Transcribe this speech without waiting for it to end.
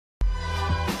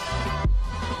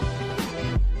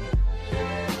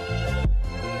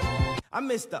I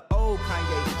miss the old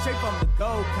Kanye, straight from the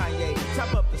gold Kanye.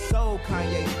 Chop up the soul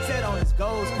Kanye, set on his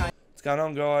goals Kanye. What's going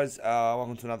on, guys?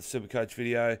 Welcome to another Supercoach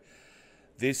video.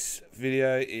 This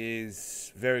video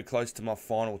is very close to my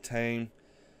final team.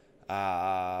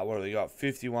 What have we got?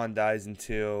 51 days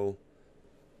until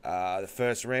the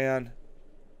first round.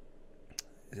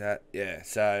 Is that, yeah,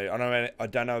 so I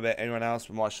don't know about anyone else,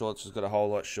 but my shorts just got a whole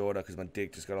lot shorter because my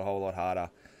dick just got a whole lot harder.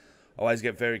 I always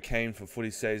get very keen for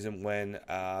footy season when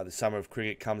the summer of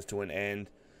cricket comes to an end.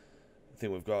 I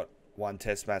think we've got one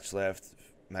test match left,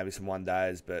 maybe some one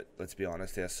days, but let's be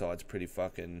honest, our side's pretty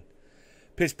fucking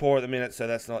piss poor at the minute, so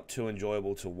that's not too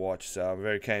enjoyable to watch. So I'm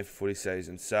very keen for footy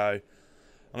season. So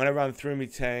I'm going to run through my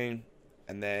team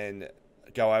and then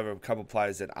go over a couple of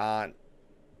players that aren't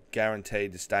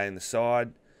guaranteed to stay in the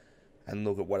side and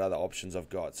look at what other options I've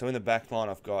got. So in the back line,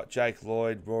 I've got Jake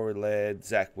Lloyd, Rory Laird,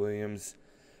 Zach Williams,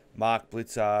 Mark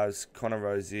Blitzars, Connor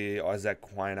Rozier, Isaac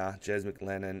Quainer, Jez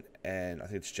McLennan, and I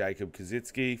think it's Jacob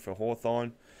Kazitsky for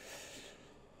Hawthorn.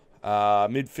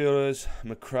 Midfielders,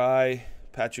 McRae,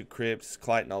 Patrick Cripps,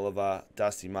 Clayton Oliver,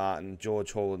 Dusty Martin,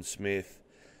 George Holland-Smith,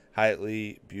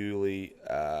 Haitley, Bewley,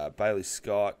 Bailey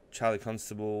Scott, Charlie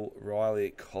Constable, Riley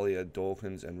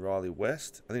Collier-Dawkins, and Riley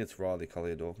West. I think it's Riley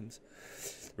Collier-Dawkins.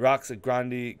 Rucks are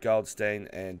Grundy, Goldstein,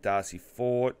 and Darcy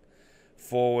Fort.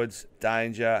 Forwards,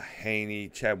 Danger,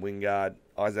 Heaney, Chad Wingard,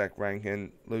 Isaac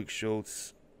Rankin, Luke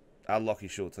Schultz, Lockie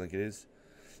Schultz, I think it is,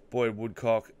 Boyd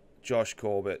Woodcock, Josh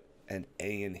Corbett, and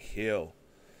Ian Hill.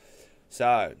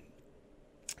 So,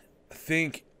 I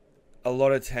think a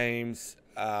lot of teams,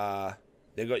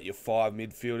 they've got your five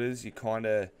midfielders.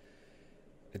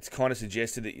 It's kind of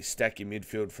suggested that you stack your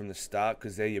midfield from the start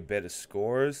because they're your better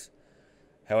scorers.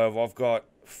 However, I've got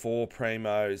four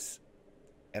primos,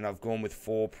 and I've gone with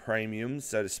four premiums,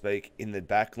 so to speak, in the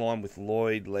back line with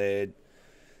Lloyd, Laird,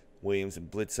 Williams, and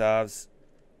Blitzars.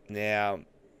 Now,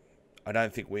 I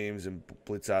don't think Williams and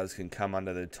Blitzars can come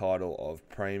under the title of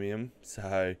premium.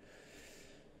 So,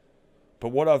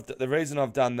 but the reason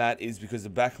I've done that is because the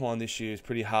back line this year is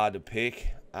pretty hard to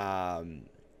pick.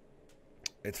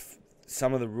 It's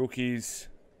some of the rookies.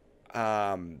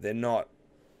 They're not,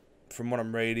 from what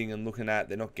I'm reading and looking at,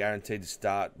 they're not guaranteed to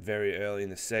start very early in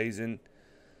the season.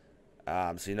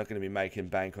 So you're not going to be making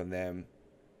bank on them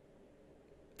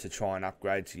to try and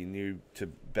upgrade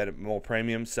to better, more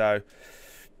premium. So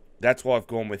that's why I've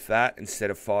gone with that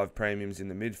instead of five premiums in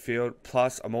the midfield.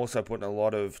 Plus, I'm also putting a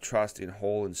lot of trust in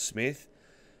Holland-Smith.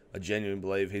 I genuinely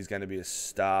believe he's going to be a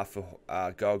star for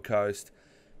Gold Coast,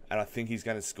 and I think he's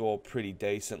going to score pretty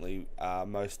decently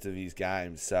most of his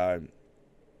games. So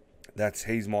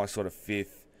he's my sort of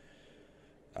fifth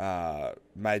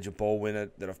major ball winner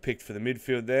that I've picked for the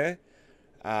midfield there.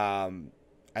 And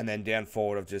then down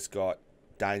forward, I've just got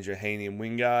Danger, Heaney, and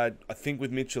Wingard. I think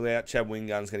with Mitchell out, Chad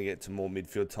Wingard's going to get some more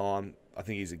midfield time. I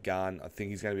think he's a gun. I think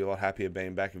he's going to be a lot happier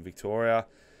being back in Victoria.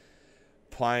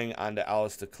 Playing under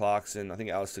Alistair Clarkson. I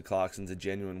think Alistair Clarkson's a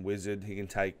genuine wizard. He can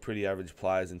take pretty average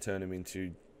players and turn them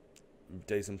into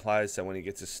decent players. So when he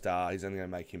gets a star, he's only going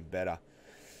to make him better.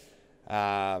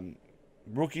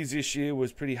 Rookies this year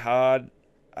was pretty hard.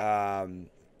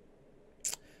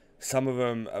 Some of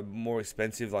them are more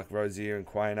expensive, like Rozier and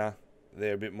Quainer.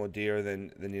 They're a bit more dearer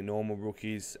than your normal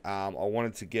rookies. I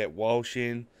wanted to get Walsh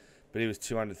in, but he was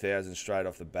 $200,000 straight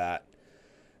off the bat.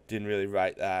 Didn't really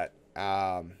rate that.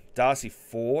 Darcy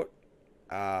Fort,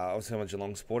 obviously I'm a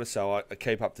Geelong supporter, so I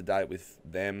keep up to date with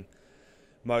them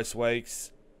most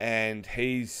weeks. And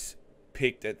he's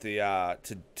picked at the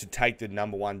to take the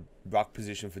number one ruck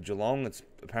position for Geelong.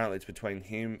 Apparently it's between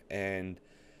him and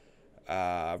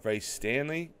Reece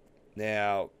Stanley.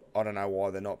 Now, I don't know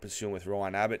why they're not pursuing with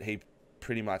Ryan Abbott. He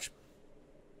pretty much,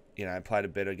 played a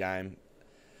better game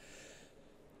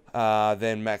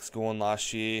than Max Gawn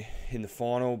last year in the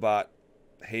final.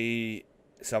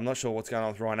 So I'm not sure what's going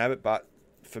on with Ryan Abbott. But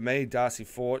for me, Darcy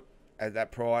Fort, at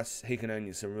that price, he can earn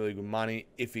you some really good money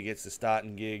if he gets the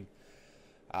starting gig.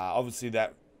 Obviously,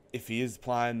 that if he is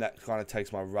playing, that kind of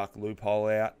takes my ruck loophole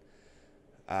out.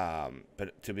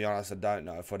 But to be honest, I don't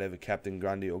know if I'd ever captain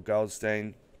Grundy or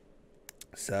Goldstein.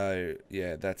 So,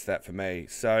 yeah, that's that for me.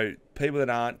 So, people that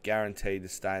aren't guaranteed to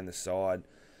stay in the side,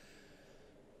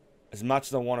 as much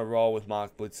as I want to roll with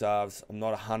Mark Blitzars, I'm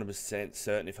not 100%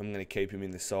 certain if I'm going to keep him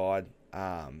in the side.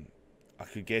 I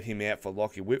could get him out for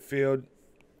Lockie Whitfield.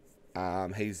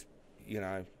 He's, he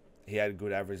had a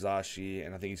good average last year,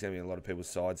 and I think he's going to be in a lot of people's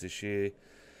sides this year.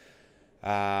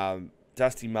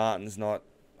 Dusty Martin's not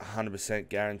 100%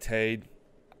 guaranteed.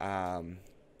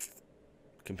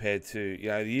 Compared to,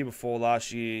 the year before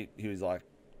last year, he was like,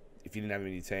 if you didn't have him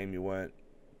in your team, you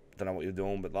don't know what you're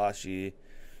doing. But last year,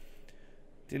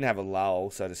 didn't have a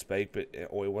lull, so to speak, but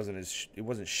it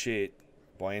wasn't shit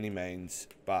by any means,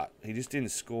 but he just didn't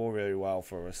score very well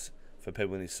for us, for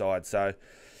people in his side. So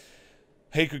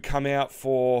he could come out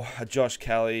for a Josh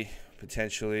Kelly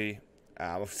potentially.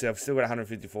 I've still got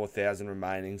 154,000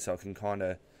 remaining, so I can kind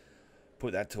of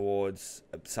put that towards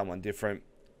someone different.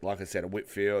 Like I said, a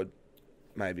Whitfield,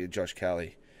 maybe a Josh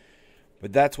Kelly.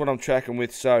 But that's what I'm tracking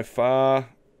with so far.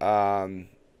 I'm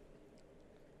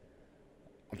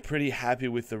pretty happy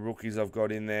with the rookies I've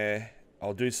got in there.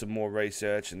 I'll do some more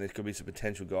research, and there could be some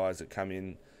potential guys that come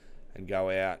in and go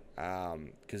out.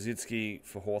 Kaczynski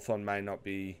for Hawthorn may not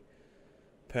be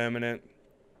permanent,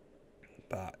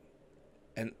 but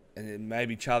and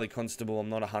maybe Charlie Constable. I'm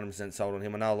not 100% sold on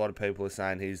him. I know a lot of people are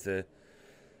saying he's the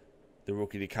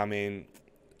rookie to come in.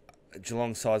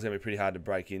 Geelong's side's going to be pretty hard to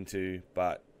break into,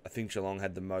 but I think Geelong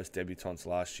had the most debutants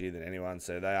last year than anyone,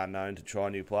 so they are known to try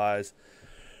new players.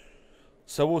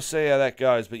 So we'll see how that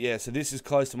goes. But yeah, so this is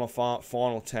close to my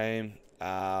final team.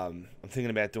 I'm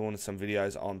thinking about doing some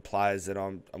videos on players that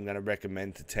I'm going to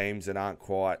recommend to teams that aren't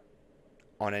quite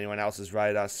on anyone else's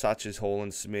radar, such as Hall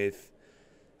 & Smith,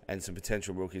 and some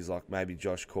potential rookies like maybe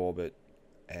Josh Corbett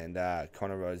and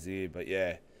Connor Rozier. But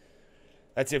yeah,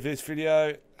 that's it for this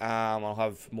video. I'll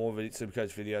have more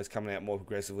Supercoach videos coming out more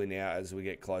progressively now as we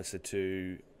get closer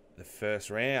to the first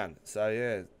round. So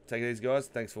yeah, take it easy, guys.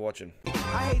 Thanks for watching.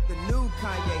 I hate the new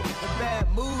Kanye, the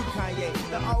bad mood Kanye,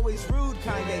 the always rude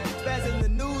Kanye, spaz in the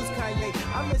news Kanye.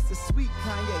 I miss the sweet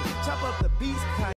Kanye, chop up the beast Kanye.